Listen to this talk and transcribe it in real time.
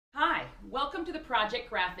Welcome to the Project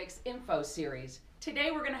Graphics Info Series.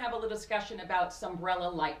 Today we're going to have a little discussion about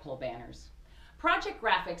Sunbrella light pole banners. Project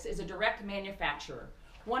Graphics is a direct manufacturer,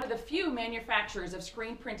 one of the few manufacturers of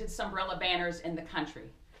screen printed Sunbrella banners in the country.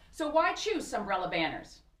 So why choose Sunbrella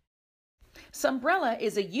banners? Sunbrella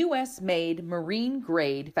is a U.S.-made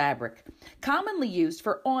marine-grade fabric, commonly used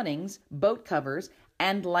for awnings, boat covers,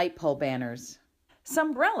 and light pole banners.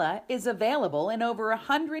 Sunbrella is available in over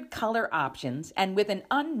 100 color options and with an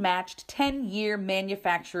unmatched 10-year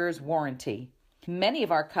manufacturer's warranty. Many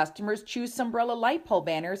of our customers choose Sunbrella light pole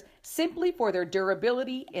banners simply for their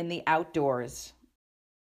durability in the outdoors.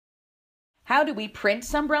 How do we print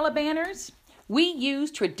Sunbrella banners? We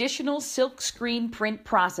use traditional silk screen print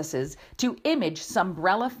processes to image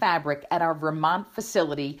Sunbrella fabric at our Vermont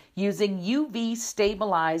facility using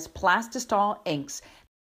UV-stabilized plastisol inks.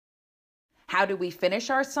 How do we finish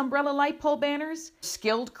our Sunbrella light pole banners?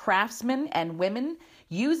 Skilled craftsmen and women,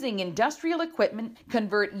 using industrial equipment,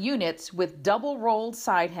 convert units with double-rolled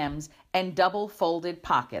side hems and double-folded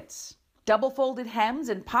pockets. Double-folded hems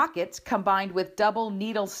and pockets combined with double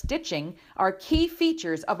needle stitching are key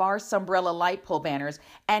features of our Sunbrella light pole banners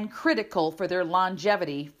and critical for their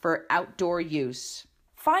longevity for outdoor use.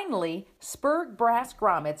 Finally, spur brass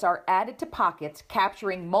grommets are added to pockets,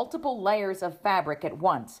 capturing multiple layers of fabric at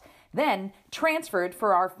once, then transferred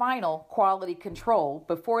for our final quality control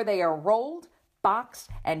before they are rolled, boxed,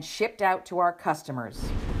 and shipped out to our customers.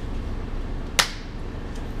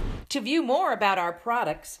 To view more about our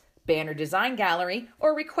products, banner design gallery,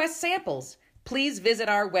 or request samples, please visit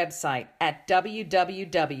our website at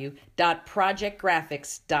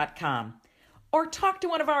www.projectgraphics.com or talk to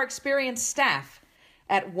one of our experienced staff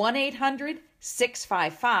at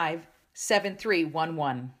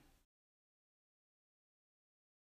 1-800-655-7311.